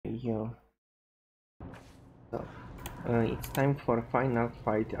Yo. So, it's time for final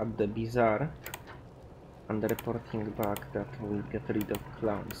fight at the bazaar, and reporting back that we get rid of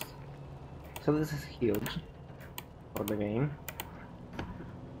clowns. So this is huge for the game.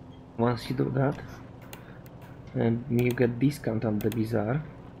 Once you do that, you get discount on the bazaar.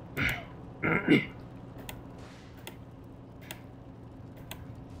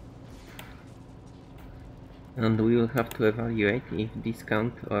 And we will have to evaluate if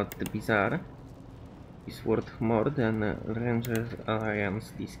discount at the bazaar is worth more than Rangers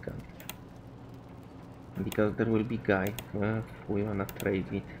Alliance discount. Because there will be guy we wanna trade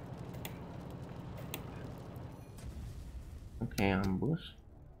with. Okay, ambush.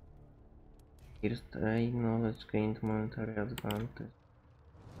 First aid, knowledge gained, monetary advantage.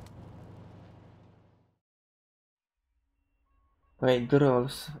 Wait, the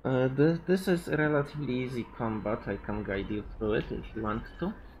rolls. This is relatively easy combat. I can guide you through it if you want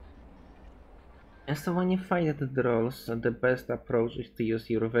to. And so when you fight the rolls, the best approach is to use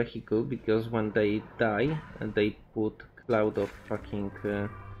your vehicle, because when they die, they put cloud of fucking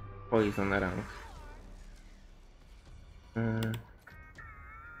poison around.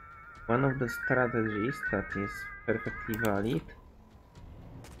 One of the strategies that is perfectly valid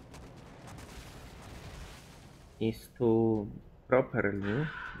is to properly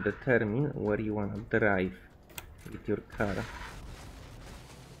determine where you want to drive with your car.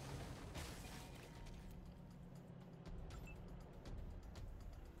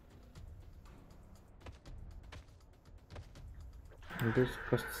 And this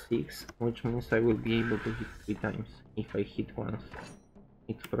costs 6, which means I will be able to hit 3 times. If I hit once,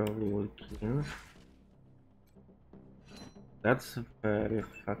 it probably will kill. That's very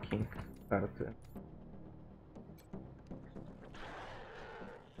fucking hard.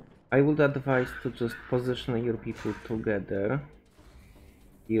 I would advise to just position your people together.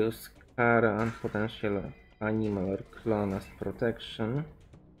 Use car and potential animal or clone as protection.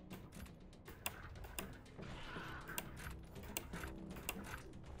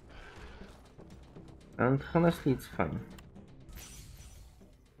 And honestly, it's fine.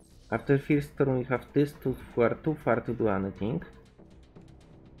 After first turn, we have this two who are too far to do anything.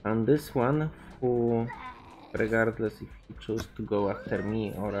 And this one who, regardless if he chooses to go after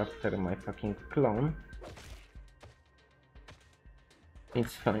me or after my fucking clone,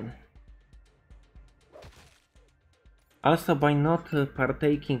 it's fine. Also, by not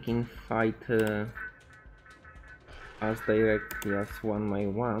partaking in fight as directly as one may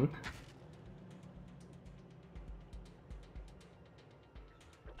want,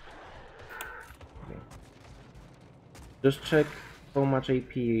 okay. Just check how much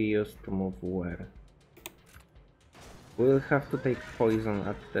AP you use to move where. We'll have to take poison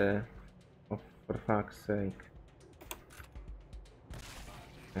at the... oh, for fuck's sake.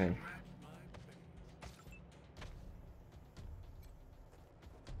 Okay.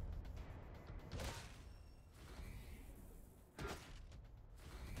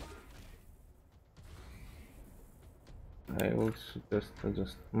 I will suggest to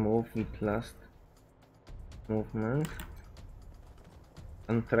just move with last movement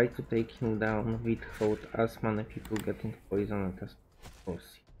and try to take him down without as many people getting poisoned as possible.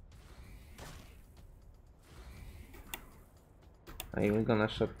 I'm gonna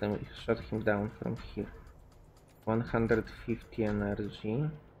shut him down from here. 150 energy.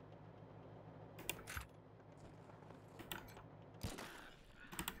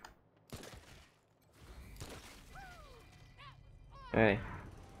 Hey,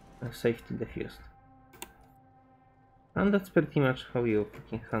 safety diffused. And that's pretty much how you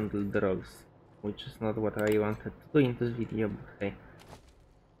fucking handle the rolls, which is not what I wanted to do in this video, but hey.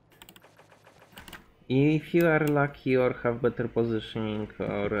 If you are lucky or have better positioning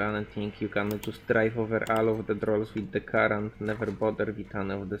or anything, you can just drive over all of the rolls with the car and never bother with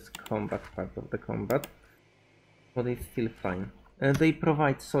any of this combat part of the combat, but it's still fine. They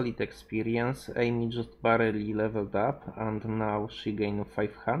provide solid experience. Amy just barely leveled up and now she gained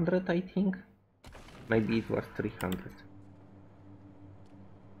 500, I think. Maybe it was 300.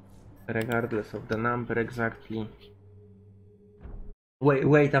 Regardless of the number exactly.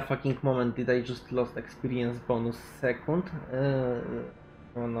 Wait a fucking moment, did I just lost experience bonus second?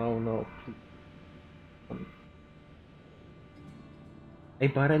 Oh no, please. I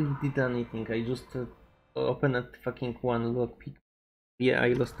barely did anything, I just opened a fucking one lockpick. Yeah,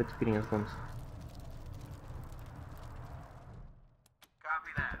 I lost experience bonus.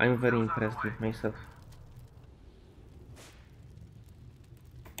 I'm very impressed with myself.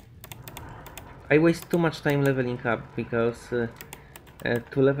 I waste too much time leveling up because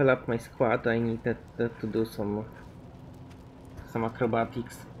to level up my squad I needed to do some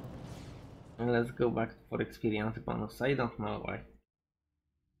acrobatics. Let's go back for experience bonus. I don't know why.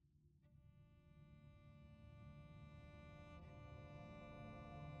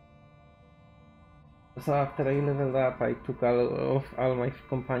 So after I leveled up, I took all my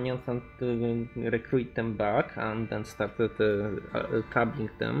companions and recruit them back, and then started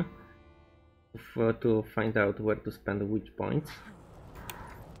tabbing them to find out where to spend which points.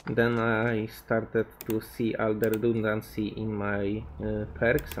 Then I started to see all the redundancy in my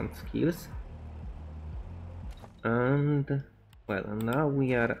perks and skills. And well, now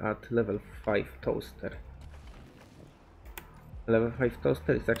we are at level 5 toaster. Level 5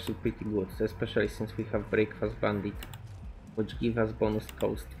 toaster is actually pretty good, especially since we have breakfast bandit, which give us bonus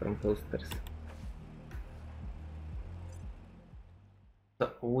toast from toasters.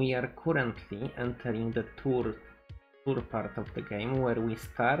 So we are currently entering the tour part of the game, where we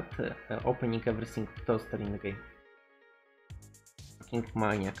start opening every single toaster in the game. Fucking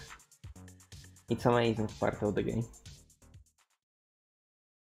maniac. It's an amazing part of the game.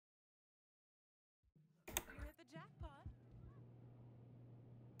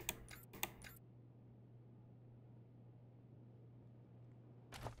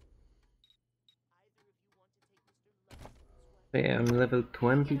 Okay, I'm level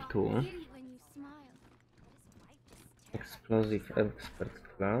 22. Explosive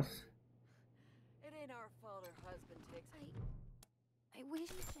expert class.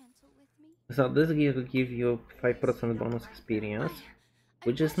 So this will give you 5% bonus experience,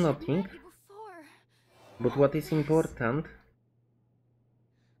 which is nothing. But what is important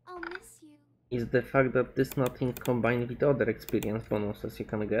is the fact that this nothing combined with other experience bonuses you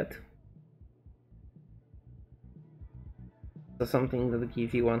can get. So something that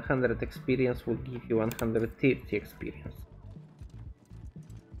gives you 100 experience will give you 130 experience,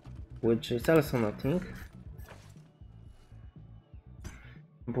 which is also nothing.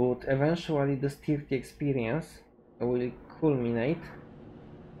 But eventually this 30 experience will culminate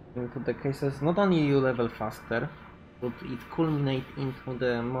into the cases not only you level faster, but it culminates into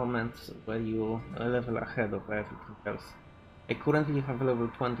the moments where you level ahead of everything else. I currently have level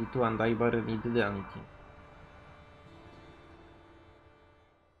 22 and I barely did anything.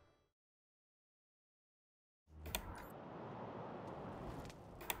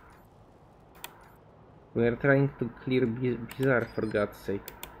 We are trying to clear Bizarre, for God's sake.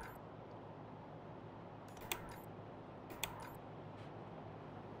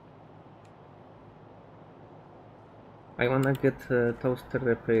 I wanna get Toaster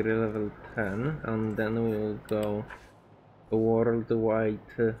Repair level 10, and then we will go a worldwide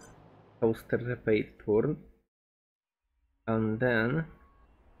Toaster Repair tour. And then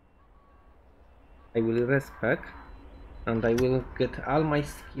I will respec, and I will get all my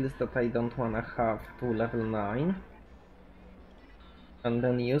skills that I don't wanna have to level 9. And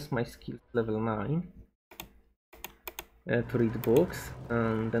then use my skills level 9 to read books,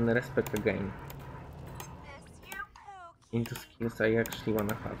 and then respec again into skills I actually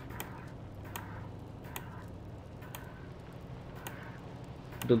wanna have.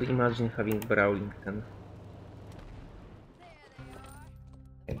 Dude, imagine having Brawling 10.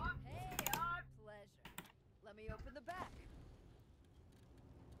 Okay.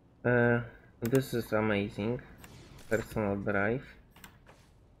 This is amazing. Personal drive.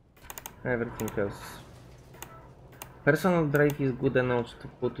 Everything else. Personal drive is good enough to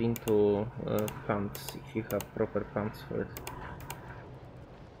put into pants if you have proper pants for it.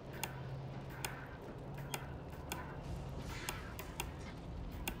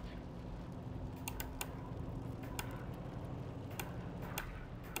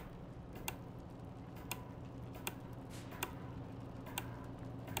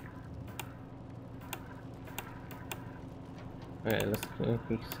 Okay, let's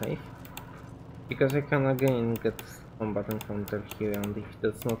quick save. Because I can again get combat encounter here, and if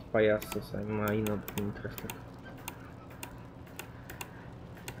that's not Payasos, I might not be interested.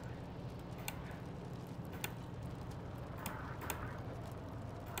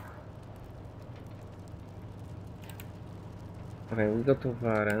 Okay, we go to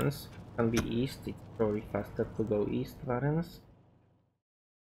Varens. Can be east, it's probably faster to go east, Varens.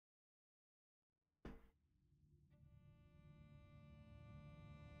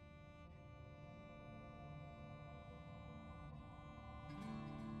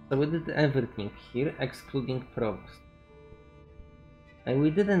 So we did everything here, excluding Provost. And we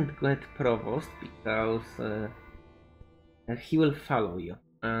didn't get Provost because he will follow you,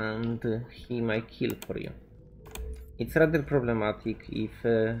 and he might kill for you. It's rather problematic if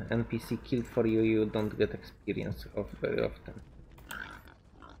NPC kill for you, you don't get experience of very often.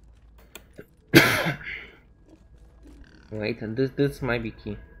 Wait, and this might be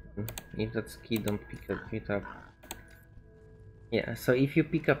key. If that's key, don't pick it up. Yeah, so if you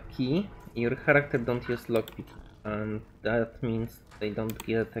pick up key, your character don't use lockpicking, and that means they don't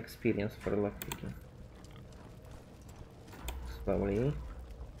get experience for lockpicking. Slowly.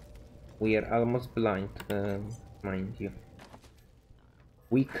 We are almost blind, mind you.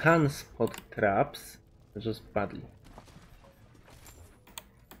 We can spot traps, just badly.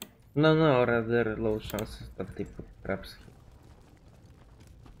 No, rather low chances that they put traps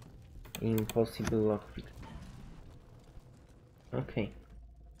here. Impossible lockpick. Okay.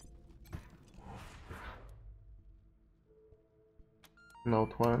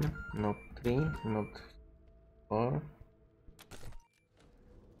 Note 1, note 3, note 4.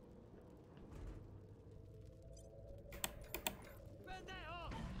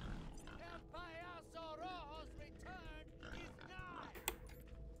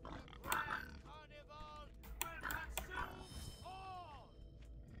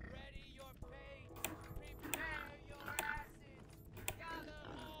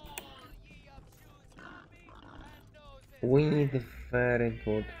 We need a very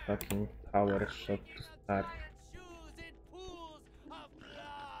good fucking power shot to start.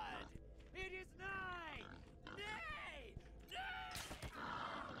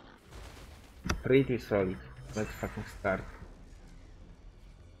 Pretty solid. Let's fucking start.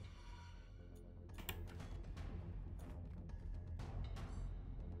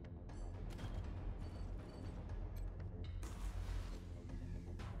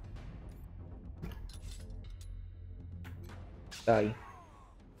 Die.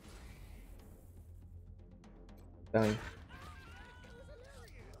 Die.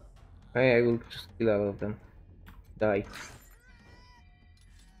 Hey, I will just kill all of them. Die.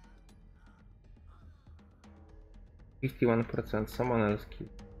 51%. Someone else kill.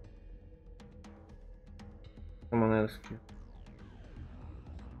 Someone else kill.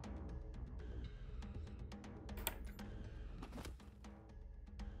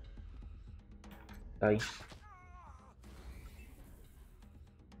 Die.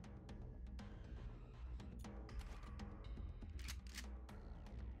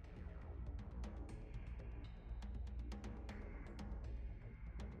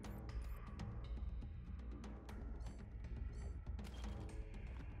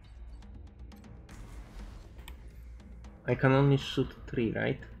 I can only shoot 3,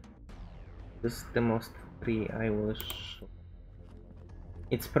 right? This is the most 3 I will shoot.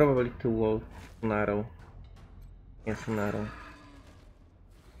 It's probably too narrow. Yes, narrow.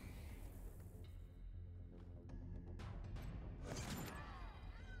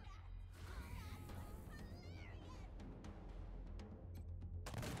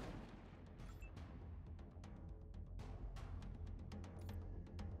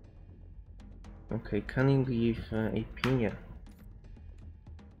 Okay, can you give a opinion?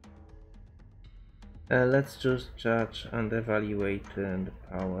 Let's just judge and evaluate the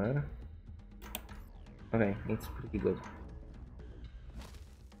power. Okay, it's pretty good.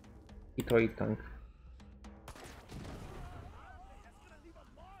 Hit oil tank.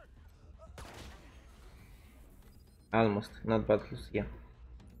 Almost, not bad, Lucia.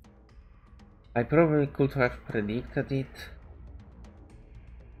 I probably could have predicted it.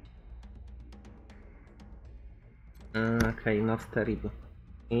 Okay, not terrible.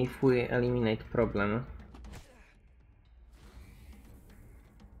 If we eliminate problem.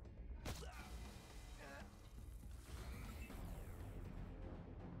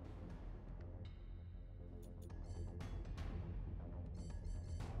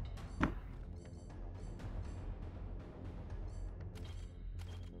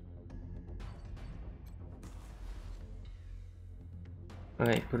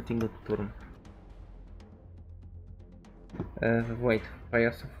 Okay, pretty good turn. Wait,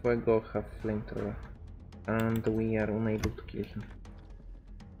 Payaso Fuego have flamethrower, and we are unable to kill him.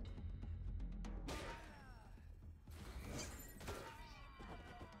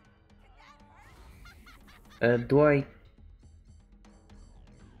 Do I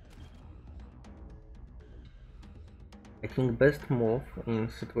think best move in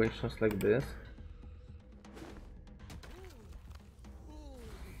situations like this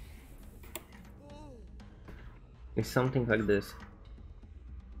is something like this.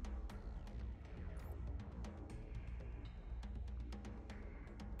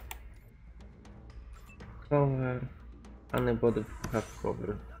 Cover, anybody who have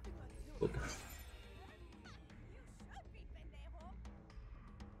cover. Good.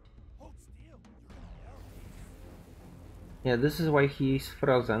 Yeah, this is why he is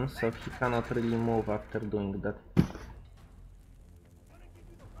frozen, so he cannot really move after doing that.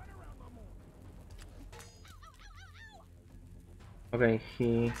 Okay,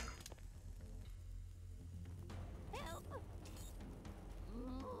 he...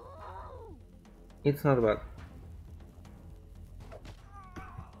 It's not bad.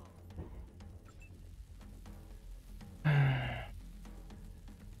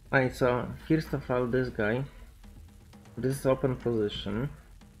 Alright, so first of all, this guy. This is open position.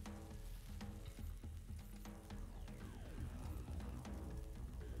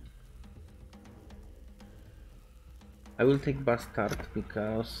 I will take Bastard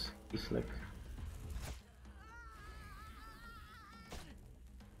because he's like...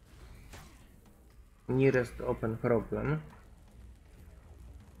 nearest open problem.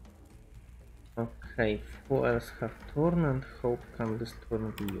 Okay, who else have turn and how can this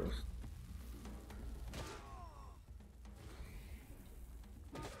turn be used?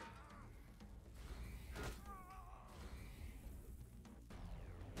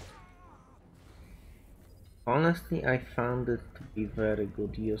 Honestly, I found it to be very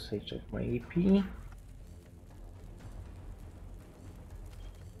good usage of my EP.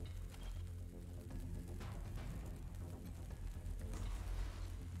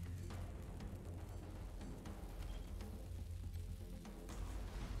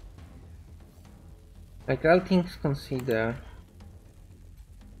 Like all things considered,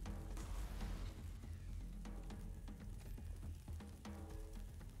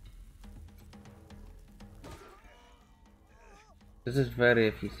 this is very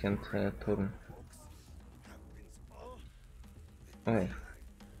efficient turn. Okay,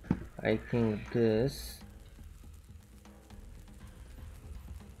 I think this...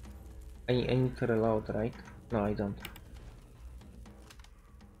 I need to reload, right? No, I don't.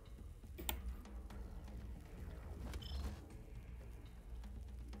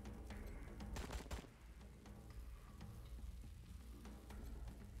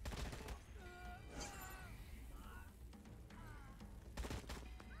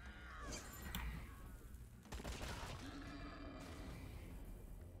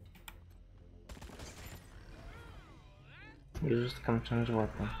 You just can change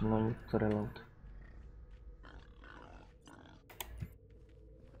weapon, no need to reload.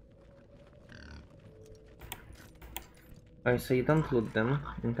 I say don't loot them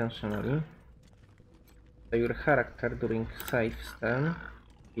intentionally. So your character during save turn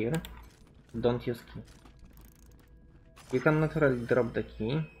here, don't use key. You can naturally drop the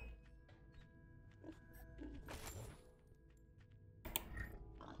key.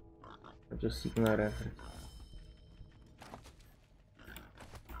 Just ignore everything.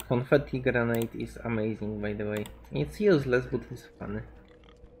 Confetti grenade is amazing, by the way. It's useless, but it's funny.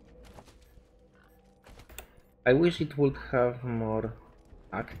 I wish it would have more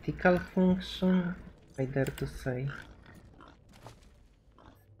tactical function, I dare to say.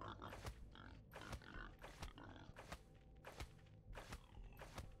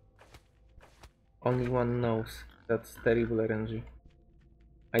 Only one knows. That's terrible RNG.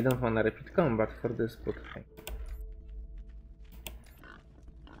 I don't wanna repeat combat for this, but hey.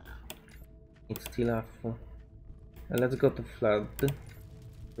 It's still awful. Let's go to Flood.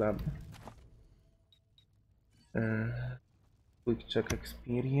 Quick check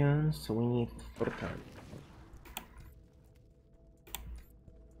experience. We need 4,000.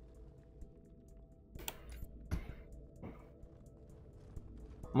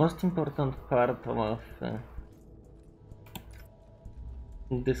 Most important part of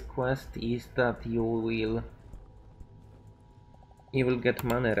this quest is that you will get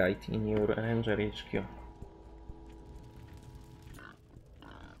money right in your Ranger HQ.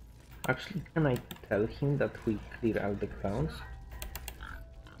 Actually, can I tell him that we clear all the grounds?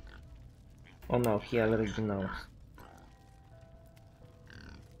 Oh no, he already knows.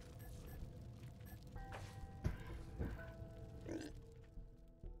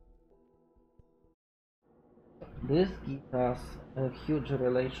 This gives us a huge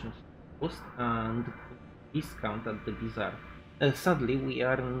relationship boost and discount at the bazaar. Sadly, we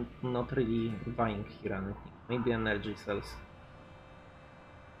are not really buying here anything. Maybe energy cells.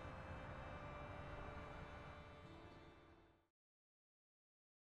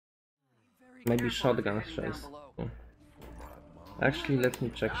 Maybe shotgun shells. Actually, let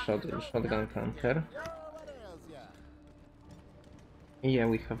me check shotgun counter. Yeah,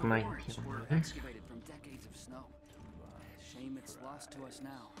 we have 19. Excavated from decades of snow. Shame it's lost to us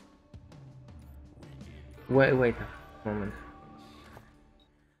now. Wait a moment.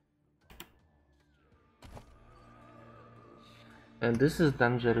 This is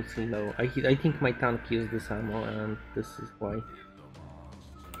dangerously low. I think my tank used this ammo, and this is why.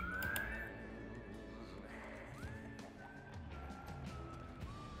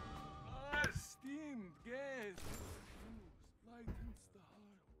 Steamed gas. Light and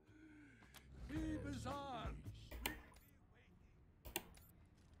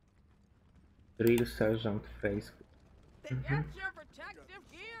Drill sergeant phrase. Get your protective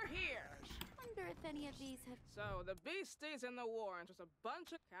gear here. Wonder if any of these have. So the beasties in the warrant was a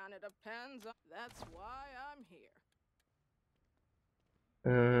bunch of. Kind of depends on. That's why I'm here.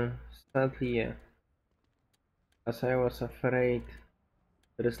 Sadly, yeah. As I was afraid,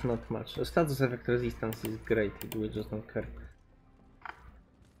 there is not much. The status effect resistance is great, we just don't care.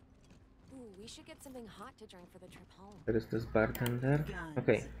 Ooh, we should get something hot to drink for the trip home. There is this bartender. Guns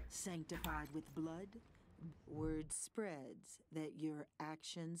Okay. sanctified with blood. Word spreads that your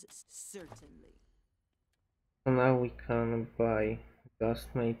actions certainly. So now we can buy gas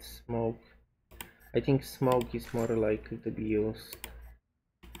made smoke. I think smoke is more likely to be used.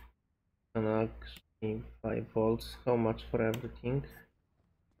 And actually buy bolts. How much for everything?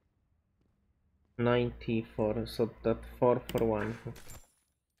 94, so that 4 for 1.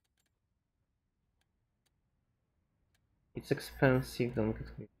 It's expensive, don't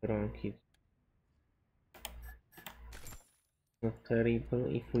get me wrong, it's not terrible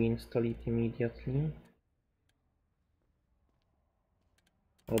if we install it immediately.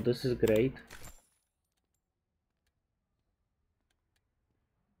 Oh, this is great.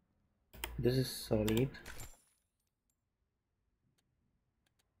 This is solid.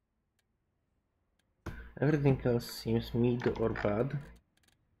 Everything else seems mid or bad.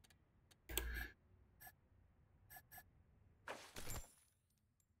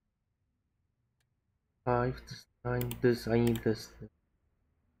 This 9, this, I need this.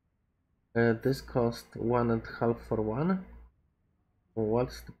 This cost 1.5 for 1.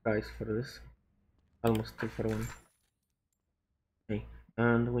 What's the price for this? Almost 2 for 1. Okay,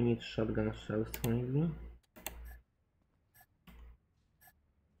 and we need shotgun shells maybe.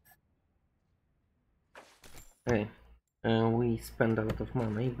 Okay, we spent a lot of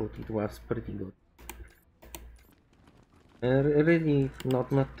money, but it was pretty good. Really not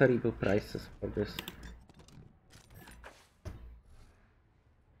terrible prices for this.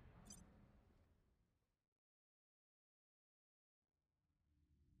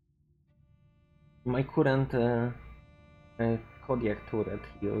 My current Kodiak turret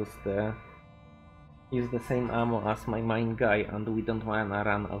used the same ammo as my main guy, and we don't wanna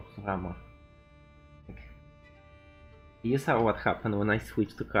run out of ammo. You saw what happened when I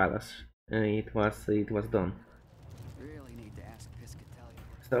switched to Kalash. It was done. Really need to ask Piscatelli.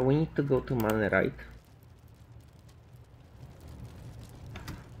 So we need to go to Manerite.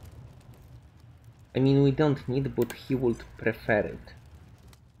 I mean, we don't need, but he would prefer it.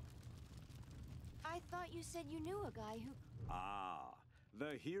 I thought you said you knew a guy who. Ah,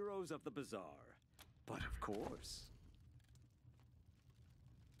 the heroes of the bazaar. But of course.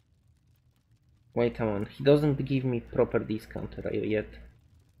 Wait a moment, he doesn't give me proper discount yet.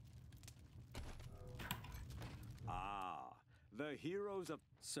 Ah, the heroes of...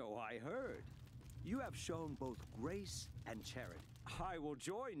 So I heard. You have shown both grace and charity. I will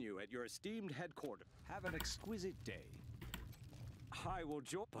join you at your esteemed headquarters. Have an exquisite day. I will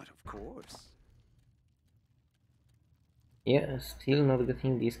join... But of course. Yeah, still not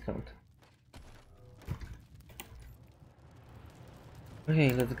getting discount.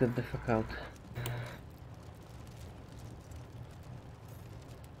 Okay, let's get the fuck out.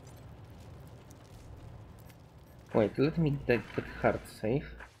 Wait, let me get hard save.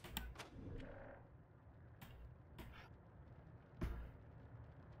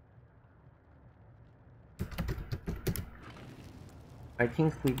 I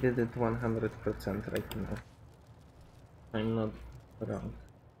think we did it 100% right now. I'm not wrong.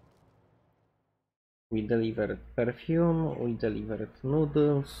 We delivered perfume, we delivered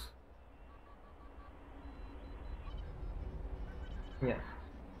noodles. Yeah.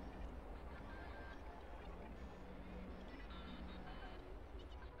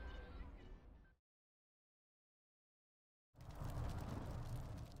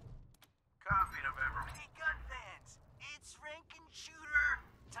 Copy, November. Hey, gun fans! It's Rankin Shooter!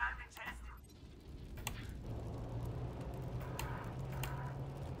 Time to test it.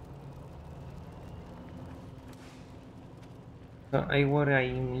 So I worry I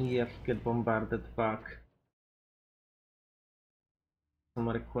immediately get bombarded back. Some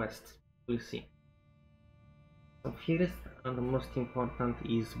requests, we'll see. So first and most important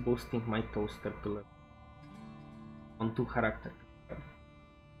is boosting my toaster to level on 2 characters.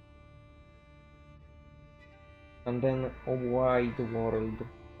 And then a wide world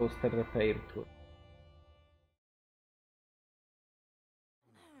toaster repair tool.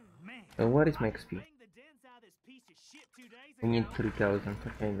 Where is my XP? We need 3000,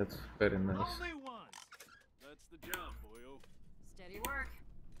 okay, that's very nice. That's the job, boyo. Steady work.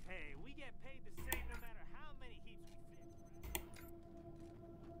 Hey, we get paid the same no matter how many heaps we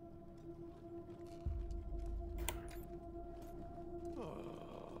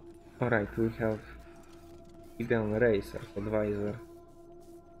Alright, we have Gideon Race as advisor.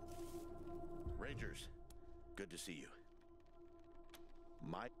 Rangers, good to see you.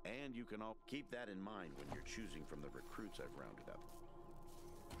 And you can all keep that in mind when you're choosing from the recruits I've rounded up.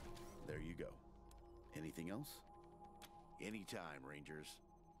 There you go. Anything else? Anytime, Rangers.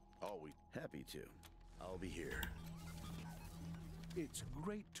 Always happy to. I'll be here. It's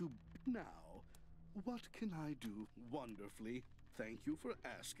great to... Now, what can I do? Wonderfully. Thank you for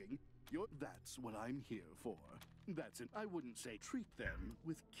asking. That's what I'm here for. That's it. I wouldn't say treat them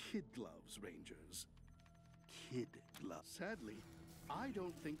with kid gloves, Rangers. Kid gloves. Sadly, I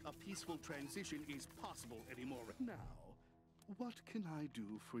don't think a peaceful transition is possible anymore. Now, what can I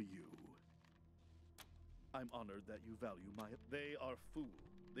do for you? I'm honored that you value my... They are fools.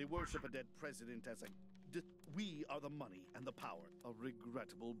 They worship a dead president as a... We are the money and the power, a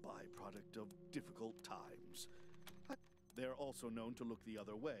regrettable byproduct of difficult times. They're also known to look the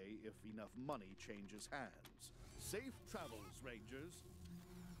other way if enough money changes hands. Safe travels, Rangers.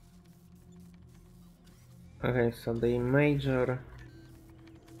 Okay, so the major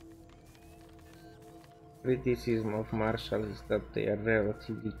criticism of marshals is that they are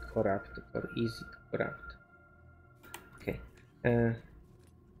relatively corrupted or easy to corrupt. Okay,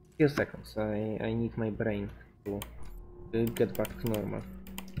 few seconds. I need my brain to get back to normal.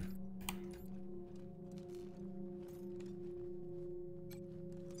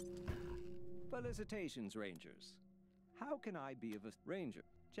 Felicitations, Rangers. How can I be of a ranger?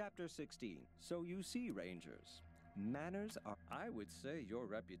 Chapter 16. So you see, Rangers, manners are... I would say your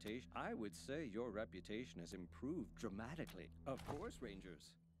reputation has improved dramatically. Of course,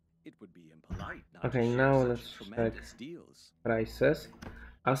 Rangers. It would be impolite not Okay, to now share let's such check tremendous deals. prices.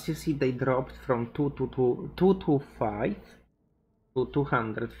 As you see, they dropped from 225 to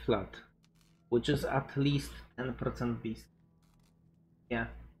 200 flat, which is at least 10% discount. Yeah,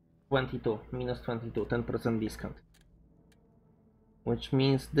 22 minus 22, 10% discount. Which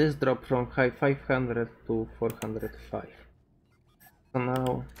means this dropped from high 500 to 405. So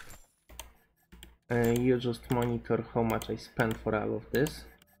now you just monitor how much I spent for all of this.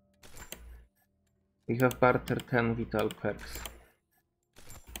 We have barter 10 vital perks.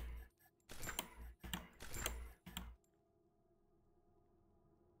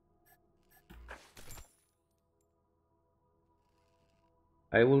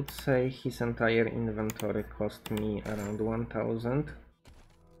 I would say his entire inventory cost me around 1000.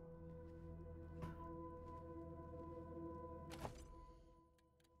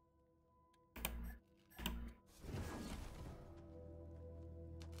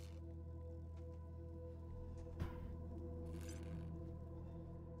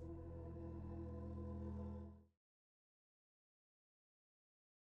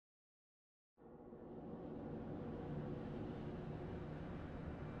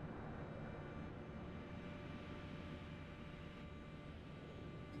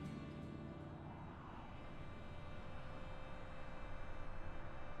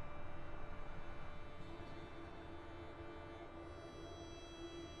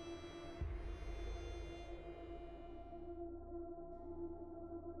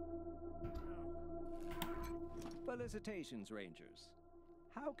 Felicitations, Rangers.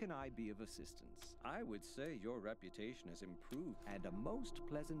 How can I be of assistance? I would say your reputation has improved, and a most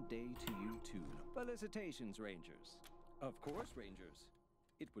pleasant day to you too. Felicitations, Rangers. Of course, Rangers.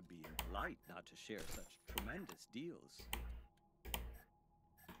 It would be impolite not to share such tremendous deals.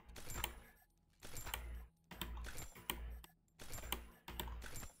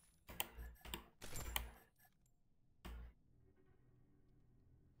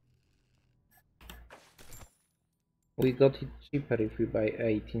 We got it cheaper if we buy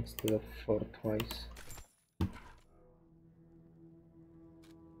 8 instead of 4 twice.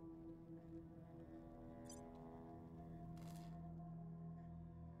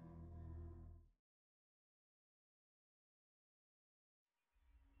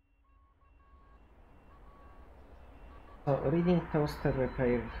 So reading toaster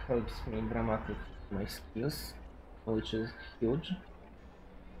repair helps me dramatically with my skills, which is huge.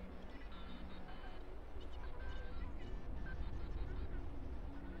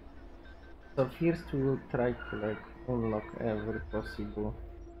 So first we will try to unlock every possible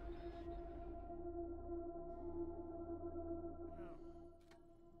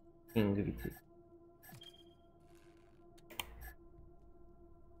thing with it.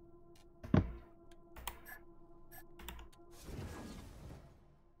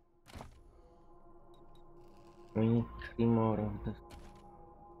 We need 3 more of this.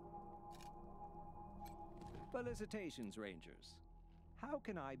 Felicitations, Rangers. How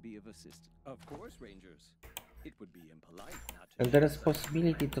can I be of assistance? Of course, Rangers. It would be impolite not to. And there is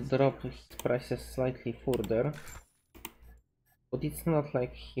possibility to drop his prices slightly further, but it's not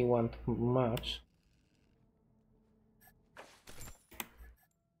like he want much.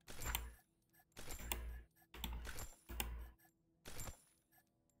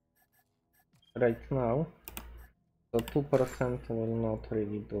 Right now, so 2% will not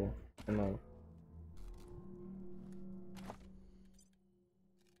really do enough.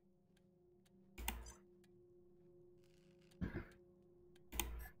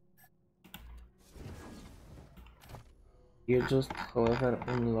 You just, however,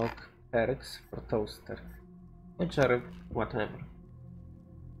 unlock perks for toaster, which are whatever.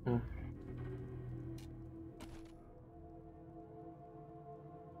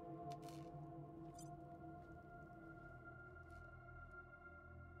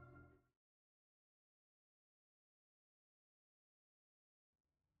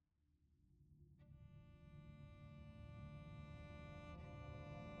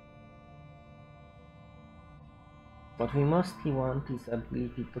 What we mostly want is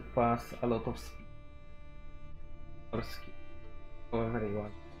ability to pass a lot of speed or skill, however you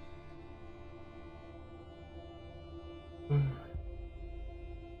want.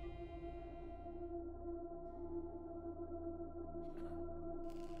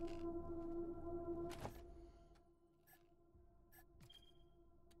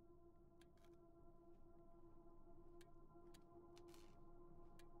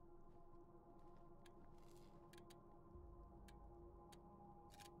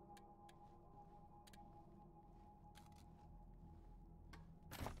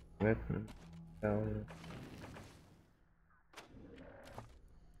 Weapon down.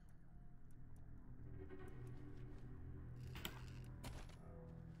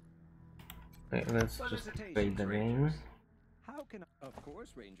 Okay, let's just play the game. How can I? Of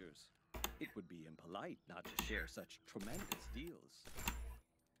course, Rangers. It would be impolite not to share such tremendous deals.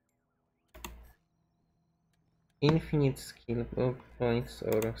 Infinite skill points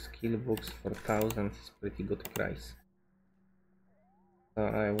or skill books for 1000 is pretty good price. So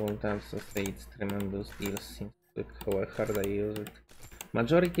I would also say it's tremendous deals since look how hard I use it.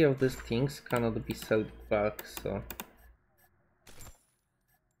 Majority of these things cannot be sold back, so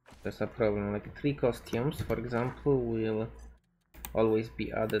there's a problem. Like 3 costumes, for example, will always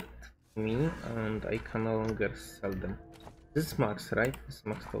be added to me and I can no longer sell them. This is max, right? This is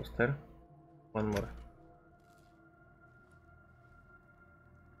max toaster. One more.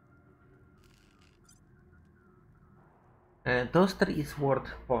 Toaster is worth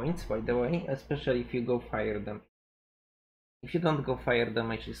points, by the way, especially if you go fire damage. If you don't go fire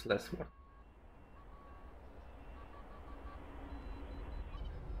damage, it's less worth.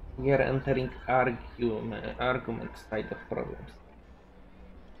 We are entering argument side of problems.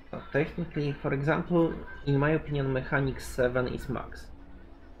 So technically, for example, in my opinion, mechanic 7 is max.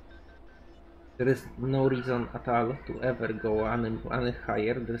 There is no reason at all to ever go any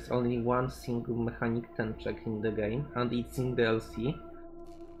higher. There's only one single mechanic 10 check in the game, and it's in DLC.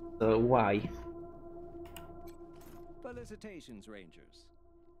 So why? Felicitations, Rangers.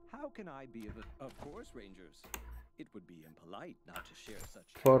 How can I be of course, Rangers. It would be impolite not to share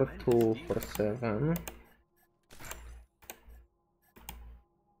such 4-2 for 7.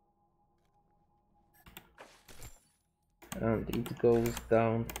 And it goes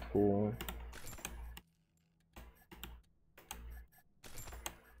down to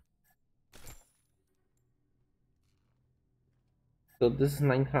so this is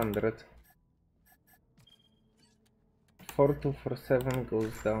 900. 4247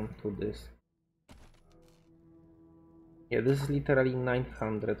 goes down to this. Yeah, this is literally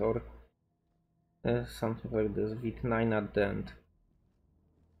 900 or something like this with 9 at the end.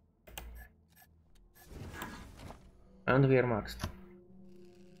 And we are maxed.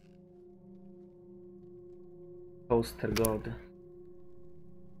 Poster god.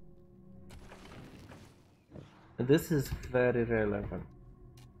 This is very relevant.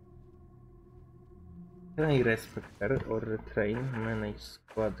 Can I respect her or retrain? Manage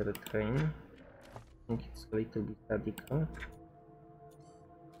squad retrain. I think it's a little bit radical.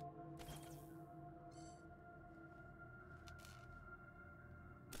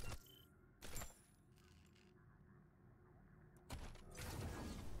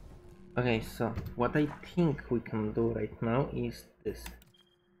 Okay, so what I think we can do right now is this.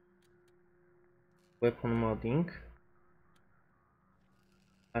 Weapon modding,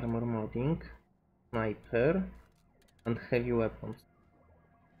 armor modding, sniper, and heavy weapons.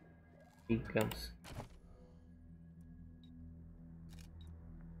 Big guns.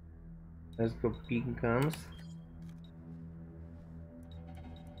 Let's go big guns.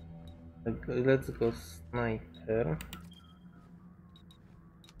 Let's go sniper.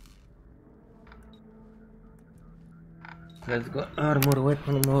 Let's go armor,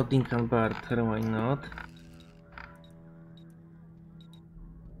 weapon modding and barter, why not?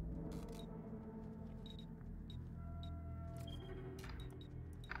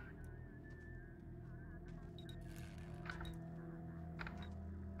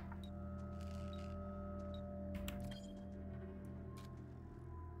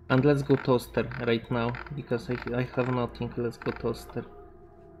 And let's go toaster right now, because I have nothing. Let's go toaster.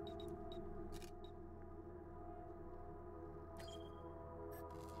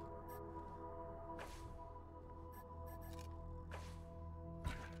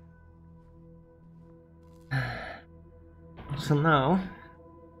 So now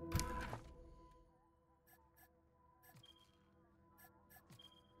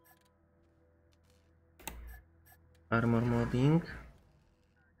armor modding,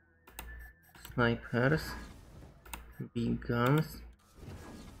 snipers, big guns.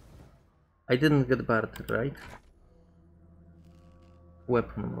 I didn't get barter, right?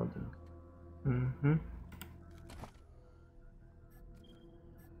 Weapon modding.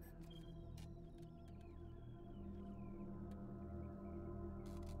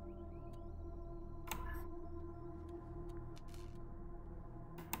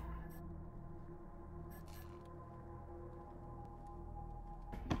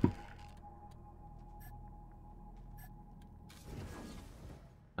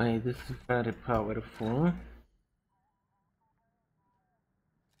 This is very powerful.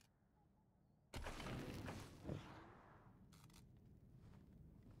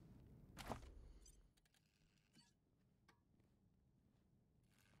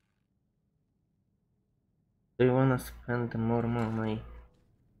 Do you wanna spend more money?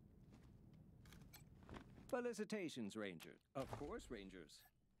 Felicitations, Ranger. Of course, Rangers.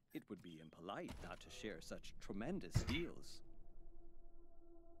 It would be impolite not to share such tremendous deals.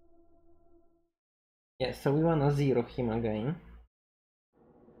 Yeah, so we wanna zero him again.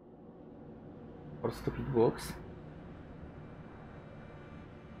 For stupid books.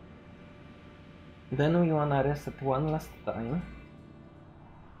 Then we wanna reset one last time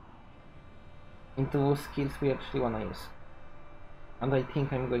into skills we actually wanna use. And I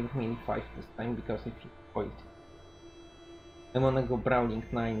think I'm going melee 5 this time because I feel point. I wanna go Browning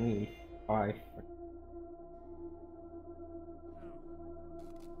 9 melee 5.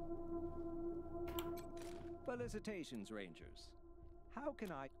 Felicitations, Rangers. How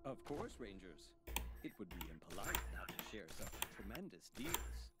can I... Of course, Rangers. It would be impolite not to share such tremendous deals.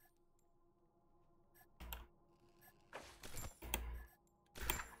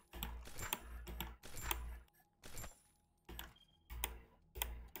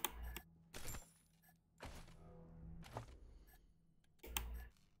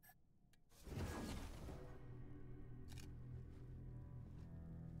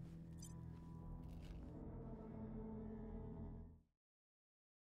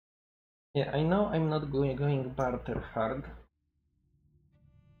 Yeah, I know I'm not going barter hard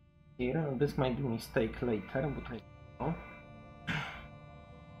here. This might be a mistake later, but I don't know.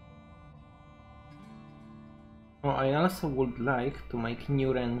 Oh, I also would like to make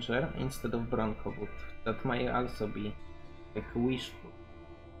new ranger instead of Bronco, but that might also be like wishful.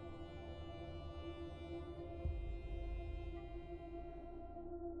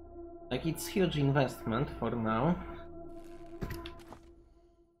 Like, it's huge investment for now.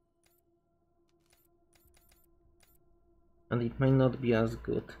 And it may not be as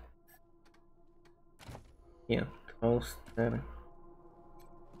good. Yeah, toaster.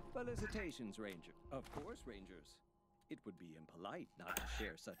 Felicitations, Ranger. Of course, Rangers. It would be impolite not to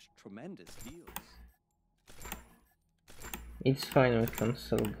share such tremendous deals. It's fine, we can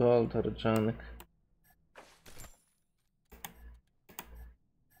sell gold or junk.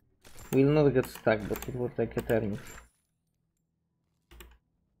 We'll not get stuck, but it will take a turn.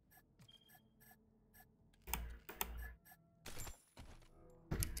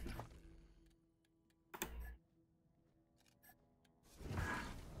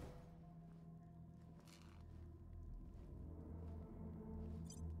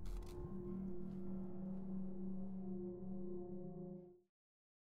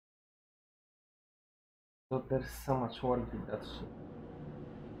 So there's so much work with that shit.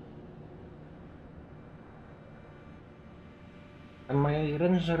 And my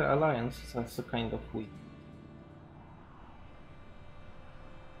Ranger Alliance is also kind of weak.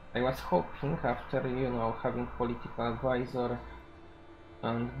 I was hoping after, you know, having political advisor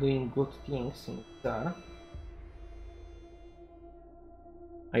and doing good things in Tsar,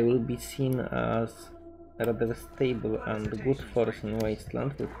 I will be seen as a rather stable and good force in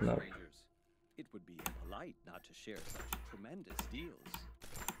Wasteland with Nope. Rangers. to share such tremendous deals.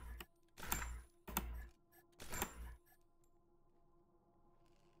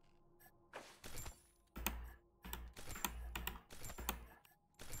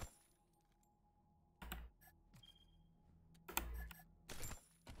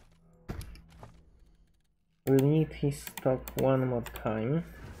 We'll need his stock one more time.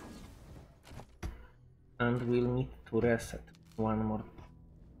 And we'll need to reset one more.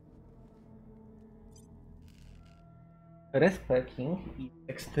 Respecking is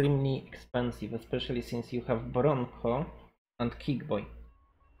extremely expensive, especially since you have Bronco and Kickboy.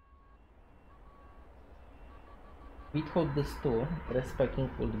 Without these two, respecking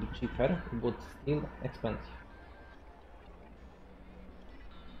would be cheaper, but still expensive.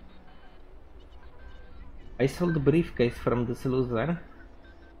 I sold the briefcase from this loser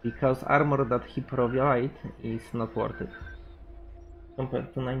because armor that he provides is not worth it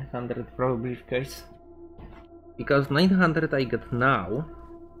compared to 900 pro briefcase. Because 900 I get now,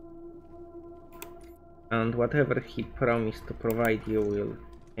 and whatever he promised to provide you will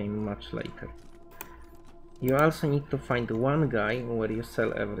come much later. You also need to find one guy where you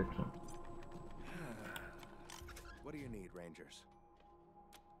sell everything. What do you need, Rangers?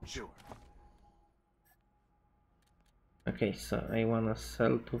 Sure. Okay, so I wanna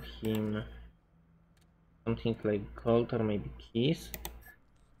sell to him something like gold or maybe keys.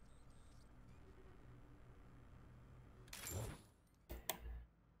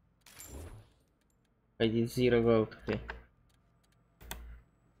 I did 0 gold, okay.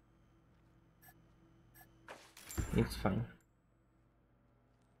 It's fine.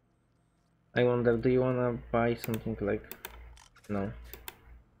 I wonder, do you wanna buy something like... No.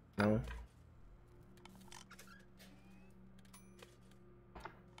 No.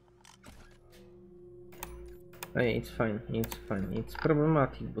 Hey, it's fine, it's fine. It's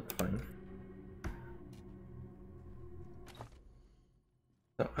problematic, but fine.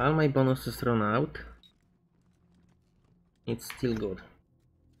 So all my bonuses run out. It's still good.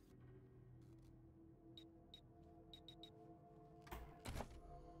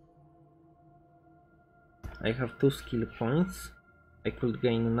 I have 2 skill points. I could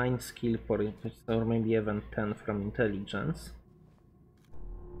gain 9 skill points, or maybe even 10 from intelligence.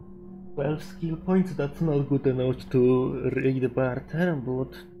 12 skill points, that's not good enough to read barter,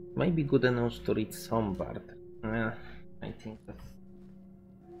 but might be good enough to read some barter. I think that's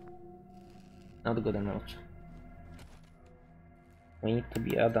not good enough. We need to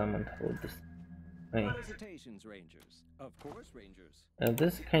be adamant about this. Hey. Felicitations, Rangers. Of course, Rangers.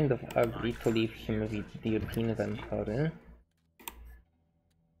 This is kind of ugly to leave him with the inventory.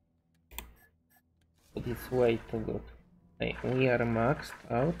 But it's way too good. Hey, we are maxed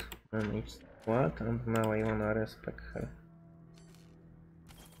out, and it's what? And now I wanna respect her.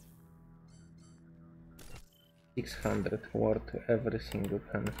 600 worth every single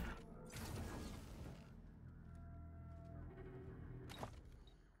penny.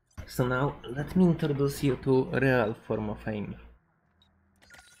 So now, let me introduce you to a real form of aiming.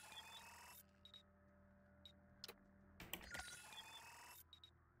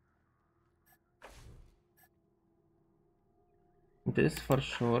 This for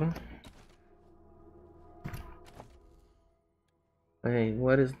sure. Okay,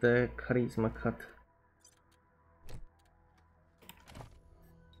 where is the charisma cut?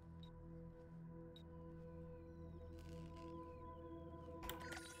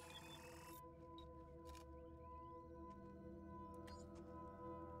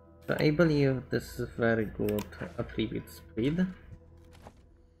 So I believe this is very good attribute speed.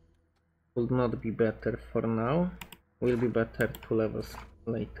 Will not be better for now. Will be better 2 levels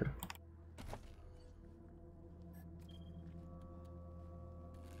later.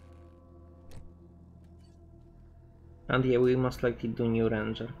 And yeah, we most likely do new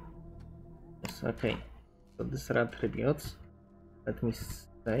ranger. Yes, okay. So these are attributes. Let me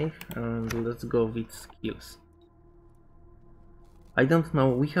save and let's go with skills. I don't know,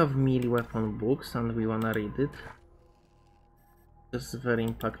 we have melee weapon books and we wanna read it. This is a very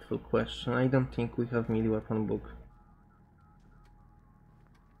impactful question. I don't think we have melee weapon book.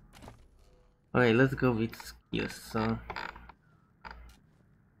 Okay, let's go with skills. So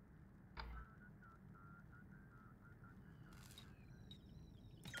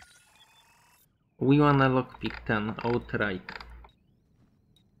we wanna lockpick 10 outright.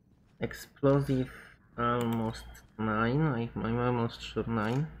 Explosive almost 9. I'm almost sure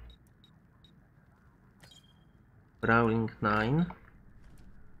 9. Brawling 9.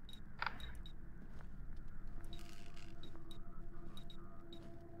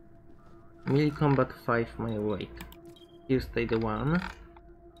 Melee combat 5 my weight. Here stay the 1.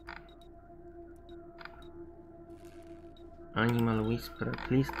 Animal Whisper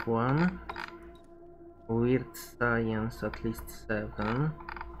at least 1. Weird Science at least 7.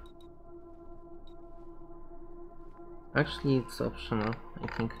 Actually, it's optional. I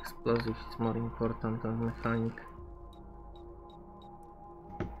think Explosive is more important than Mechanic.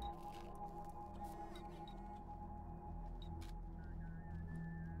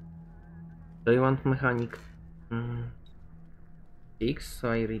 Do you want Mechanic 6, so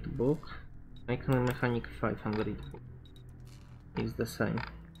I read book. I can Mechanic 5 and read book. It's the same.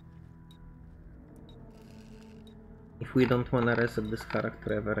 If we don't wanna reset this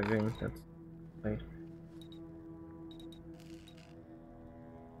character ever again, that's fine.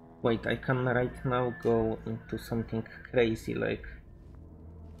 Wait, I can right now go into something crazy like...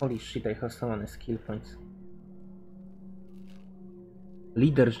 Holy shit, I have so many skill points.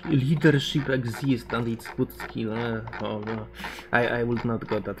 Leadership exists and it's good skill. Oh no. I would not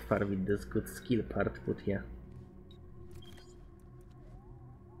go that far with this good skill part, but yeah.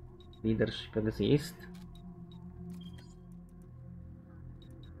 Leadership exists.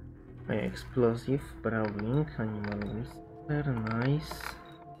 Explosive, Brawling, Animal Whisper, nice.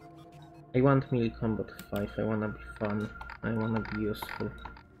 I want melee combat 5, I wanna be fun, I wanna be useful.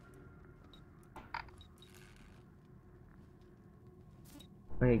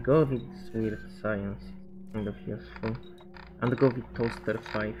 I go with Weird Science, kind of useful. And go with Toaster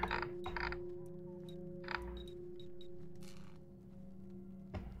 5.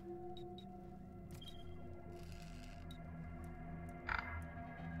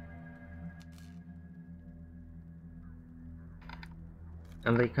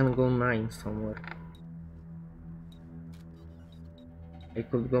 And I can go 9 somewhere. I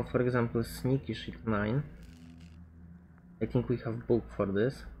could go, for example, Sneaky Shit 9. I think we have book for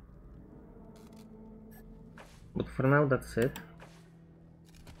this. But for now, that's it.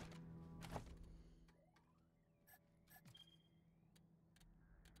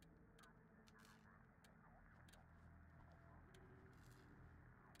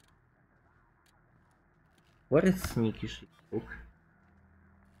 Where is Sneaky Shit book?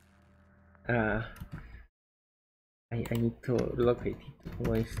 I need to locate it.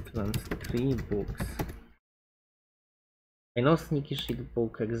 Wasteland 3 books. I know Sneaky Shit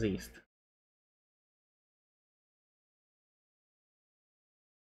book exists.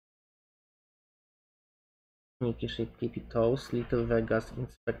 Sneaky Shit, Tippy Toes, Little Vegas,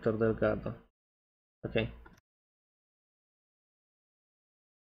 Inspector Delgado. Okay.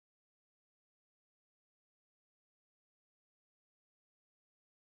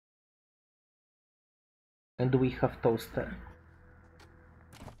 And do we have Toaster?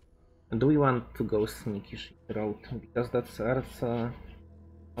 And do we want to go Sneaky Shit route? Because that's other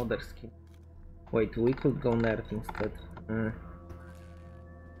skill. Wait, we could go Nerd instead.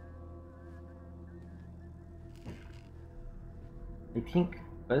 I think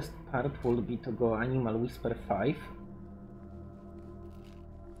best part would be to go Animal Whisper 5.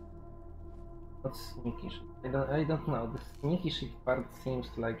 What's Sneaky Shit? I don't know. The Sneaky Shit part seems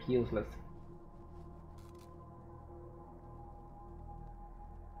like useless.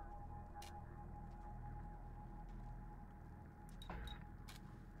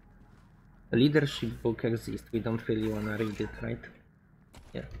 A leadership book exists. We don't really wanna read it, right?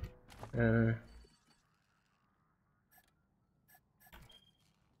 Yeah.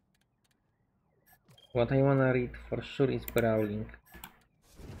 What I wanna read for sure is Brawling.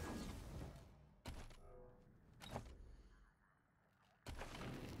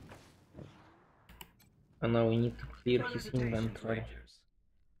 And now we need to clear his inventory.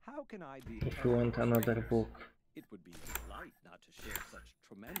 How can I be if you want another book. It would be a delight not to share such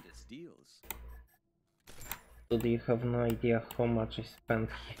tremendous deals. So do you have no idea how much I spent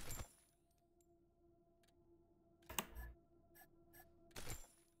here?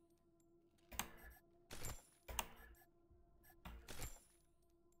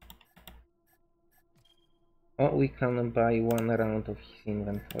 Oh, we can buy one round of his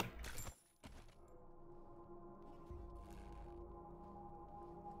inventory.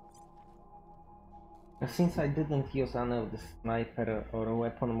 Since I didn't use any of the sniper or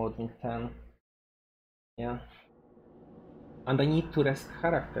weapon modding 10, yeah. And I need to rest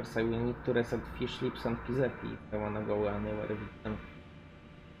characters. I will need to reset Fish Lips and Pizepi if I wanna go anywhere with them.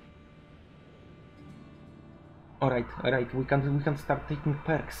 Alright, we can start taking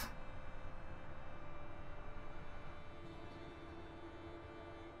perks.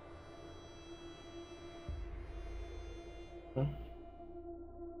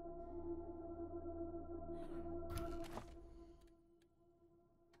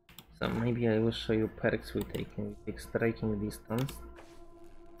 So maybe I will show you perks we take with striking distance.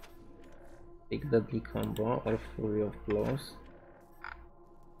 Take deadly combo or fury of blows.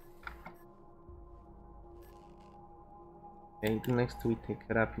 Okay, next we take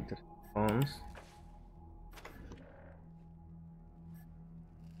rapid response.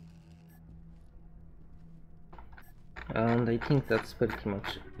 And I think that's pretty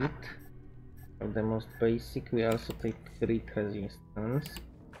much it. For the most basic, we also take crit resistance.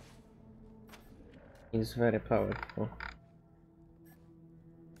 It's very powerful.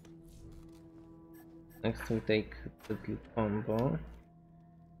 Next we take deadly combo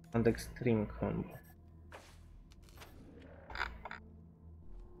and extreme combo.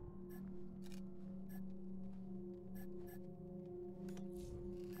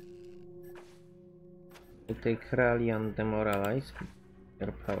 We take rally and demoralize.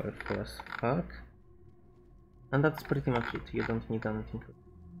 They're powerful as fuck. And that's pretty much it. You don't need anything.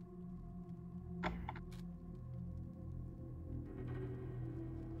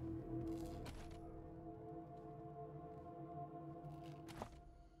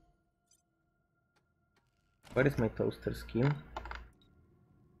 Where is my toaster skill?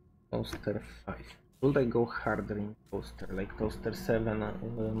 Toaster 5. Should I go harder in toaster? Like toaster 7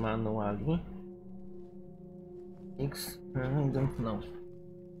 manually? 6? I don't know.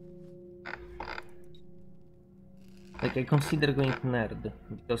 Like I consider going nerd,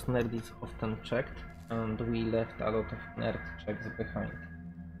 because nerd is often checked and we left a lot of nerd checks behind.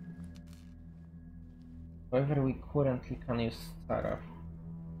 However, we currently can use Sarah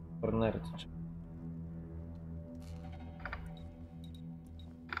for nerd check.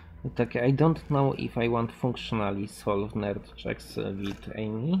 Okay, I don't know if I want functionally solve nerd checks with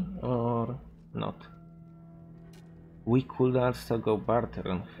Amy or not. We could also go barter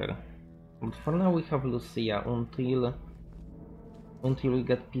on her. But for now we have Lucia until we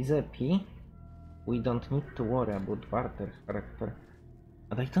get Pizepi. We don't need to worry about barter character.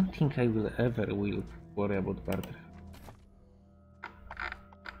 But I don't think I will ever worry about barter.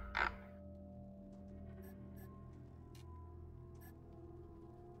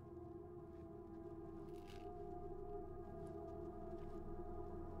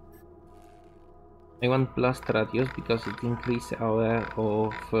 I want blast radius because it increases our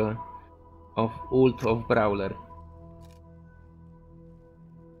of ult of brawler.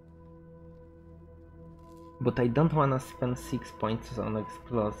 But I don't wanna spend 6 points on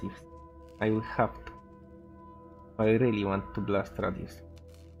explosives. I will have to. I really want to blast radius.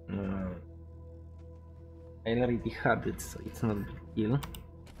 I already had it, so it's not a big deal.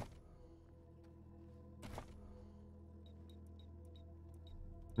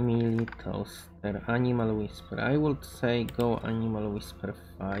 Melee toaster, animal whisper. I would say go animal whisper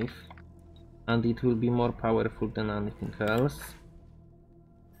 5, and it will be more powerful than anything else.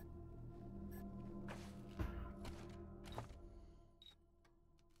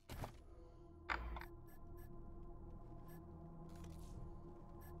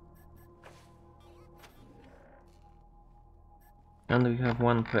 And we have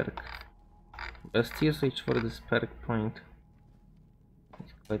one perk. Best usage for this perk point.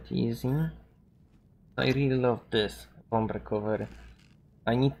 It's quite easy. I really love this bomb recovery.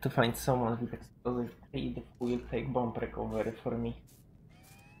 I need to find someone with explosive speed who will take bomb recovery for me.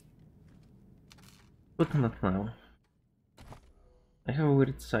 But not now. I have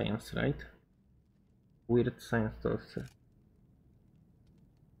weird science, right? Weird science toaster.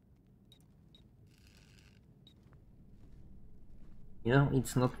 You know,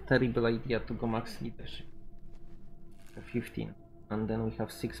 it's not a terrible idea to go max leadership. 15. And then we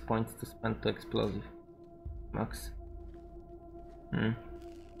have 6 points to spend to explosive. Max.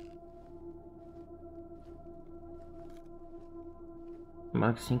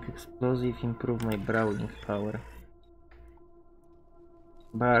 Maxing explosive improve my brawling power.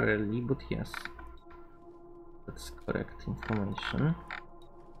 Barely, but yes. That's correct information.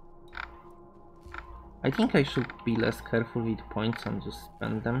 I think I should be less careful with points and just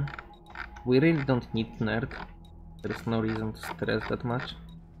spend them. We really don't need nerd. There's no reason to stress that much.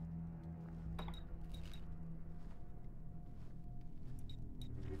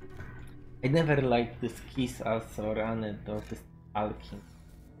 I never liked this kiss as or anecdote, this alchemy.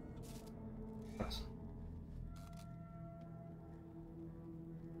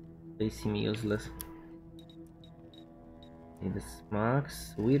 They seem useless. It is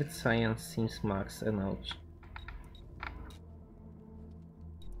max. Weird science seems max and ouch.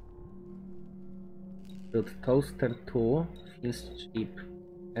 But toaster 2 feels cheap.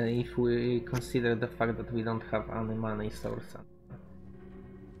 And if we consider the fact that we don't have any money source.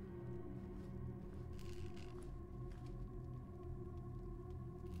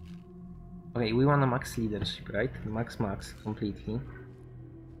 Okay, we want a max leadership, right? Max completely.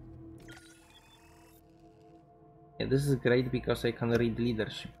 Yeah, this is great because I can read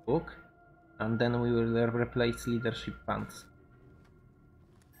leadership book, and then we will replace leadership pants.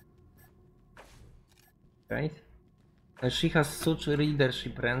 Right? And she has such a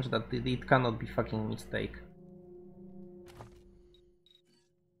leadership range that it cannot be fucking mistake.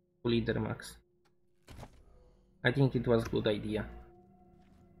 Leader max. I think it was good idea.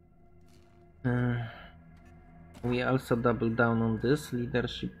 We also double down on this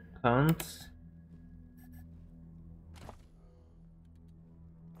leadership pants.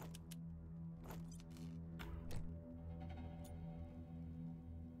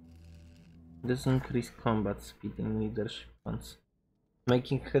 This increase combat speed in leadership pants,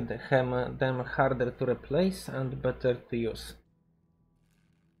 making them harder to replace and better to use.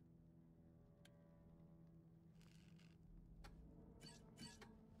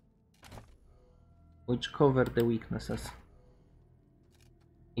 Which cover the weaknesses,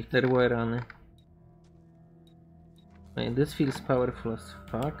 if there were any. This feels powerful as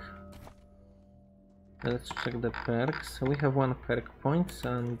fuck. Let's check the perks. So we have 1 perk point,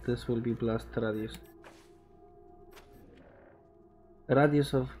 and this will be blast radius.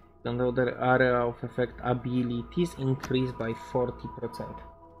 Radius of another area of effect abilities increased by 40%.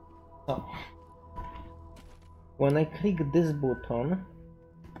 So when I click this button,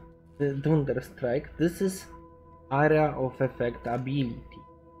 the Thunder Strike, this is area of effect ability,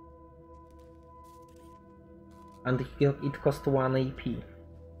 and it costs 1 AP.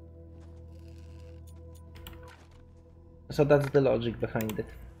 So that's the logic behind it.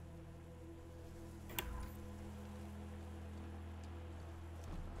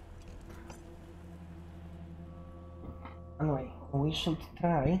 Anyway, we should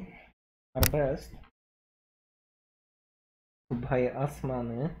try our best to buy as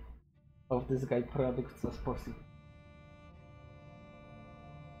many of this guy products as possible.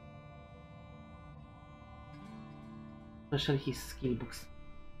 Especially his skill books.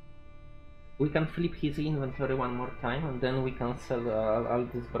 We can flip his inventory 1 more time, and then we can sell all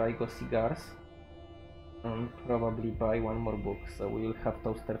these Brago cigars and probably buy 1 more book. So we will have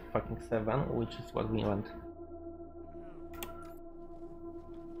toaster fucking 7, which is what we want.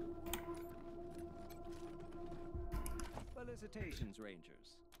 Felicitations,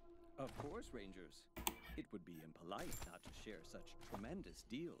 Rangers. Of course, Rangers. It would be impolite not to share such tremendous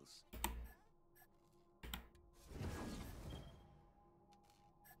deals.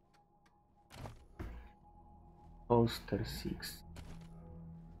 Poster 6.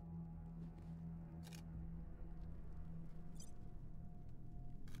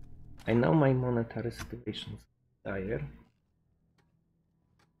 I know my monetary situation is dire.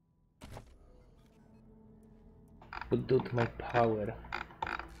 But due to my power,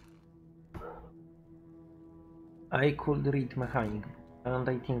 I could read mechanic, and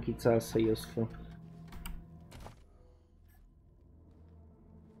I think it's also useful.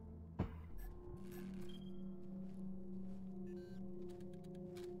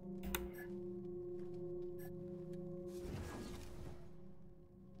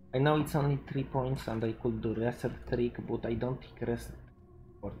 I know it's only 3 points and I could do reset trick, but I don't think reset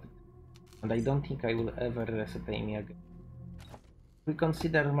is worth it. And I don't think I will ever reset Amy again. We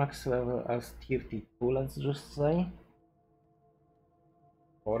consider max level as 32, let's just say.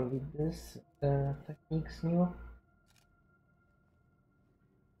 Or with this techniques new.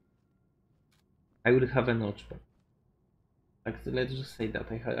 I will have a notchpad. Like, let's just say that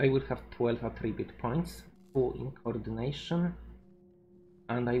I will have 12 attribute points, 2 in coordination,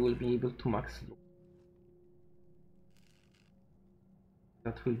 and I will be able to max loot.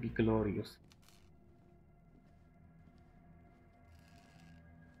 That will be glorious.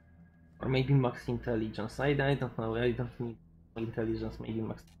 Or maybe max intelligence. I don't know. I don't need intelligence. Maybe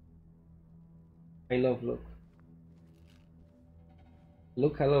max. I love loot.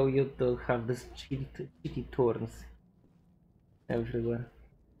 Look allow you to have this cheaty turns everywhere.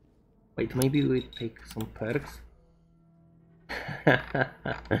 Wait, maybe we take some perks.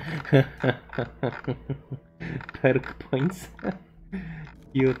 Perk points.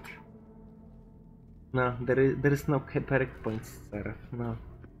 Cute. No, there is no perk points, sir. No,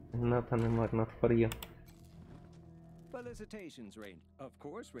 not anymore. Not for you. Felicitations, Of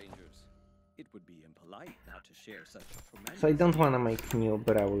course, Rangers. It would be impolite not to share such tremendous. So I don't wanna make new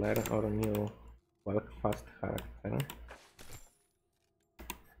brawler or new walk fast character.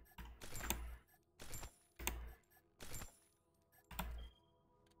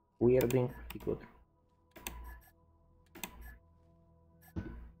 Weirding, good.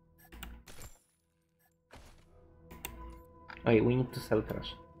 Oh, we need to sell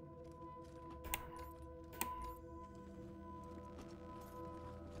trash.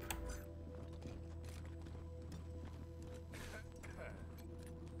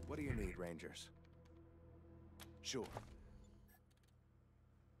 do you need, Rangers? Sure.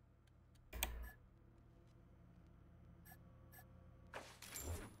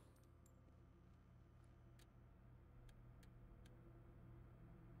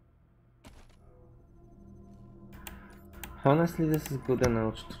 Honestly, this is good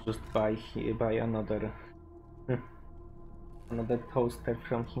enough to just buy another another toaster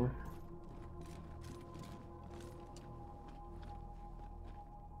from him.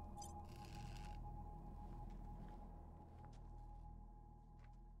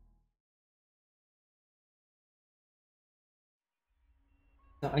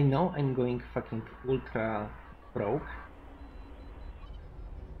 So I know I'm going fucking ultra broke.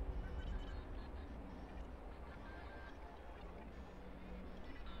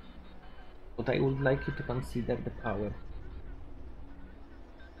 But I would like you to consider the power.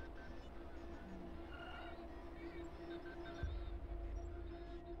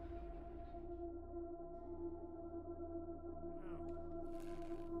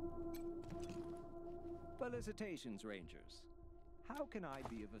 Felicitations, Rangers. How can I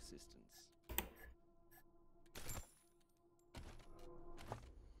be of assistance?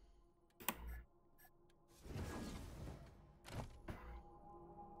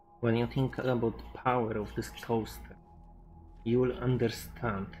 When you think about the power of this toaster, you will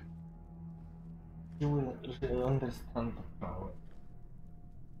understand. You will understand the power.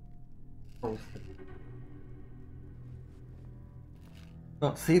 Toaster.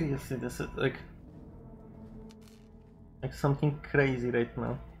 No, seriously, this is like something crazy right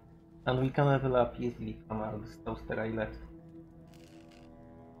now. And we can level up easily from this toaster I left.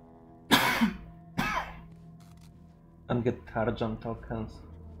 And get Tarjan tokens.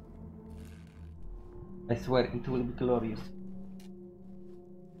 I swear it will be glorious.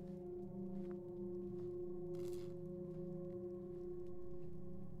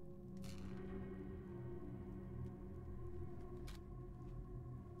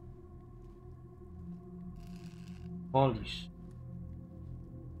 Holy sh...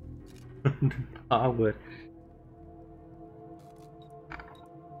 the power.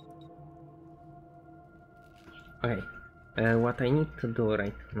 Okay, what I need to do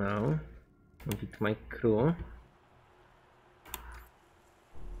right now with my crew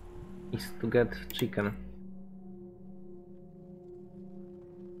is to get chicken.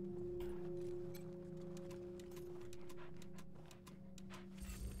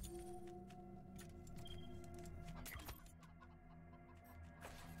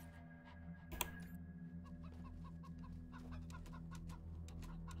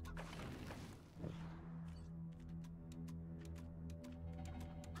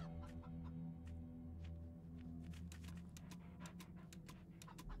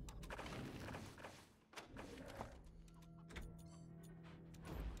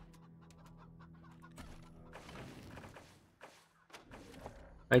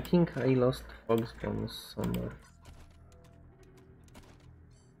 I think I lost Fox bonus somewhere.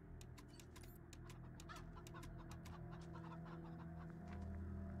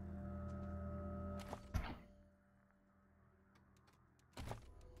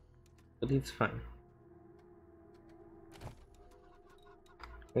 But it's fine.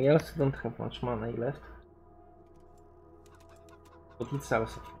 We also don't have much money left. But it's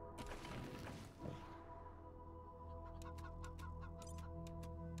also fine.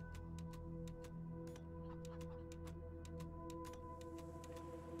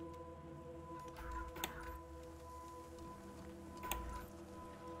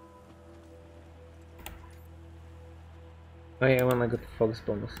 Oh yeah, I wanna get Fox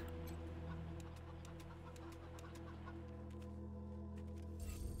bonus.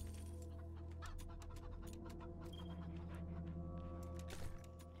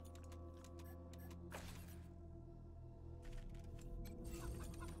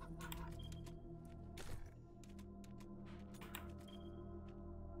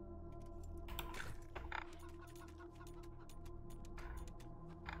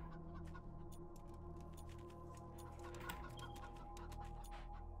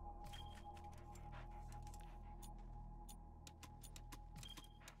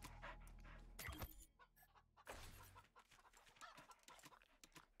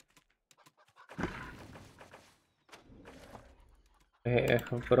 I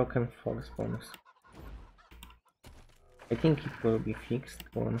have broken Fox bonus. I think it will be fixed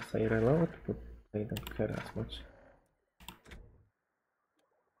once I reload, but I don't care as much.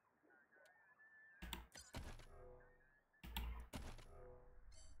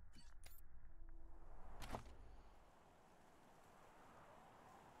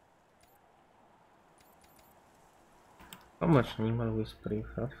 How much animal whisper you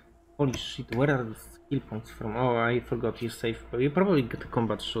have? Holy shit, where are the skill points from? Oh, I forgot you save. You probably get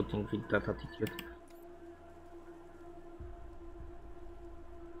combat shooting with that attitude.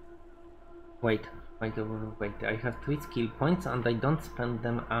 Wait. I have 3 skill points and I don't spend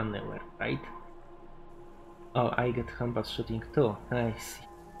them anywhere, right? Oh, I get combat shooting too. I see.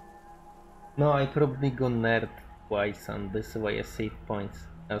 No, I probably go nerd twice and this way I save points.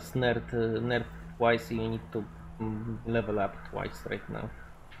 As nerd twice, you need to level up twice right now.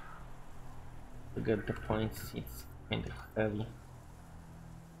 To get the points, it's kind of heavy.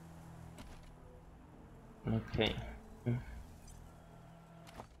 Okay.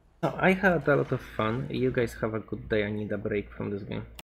 So I had a lot of fun. You guys have a good day. I need a break from this game.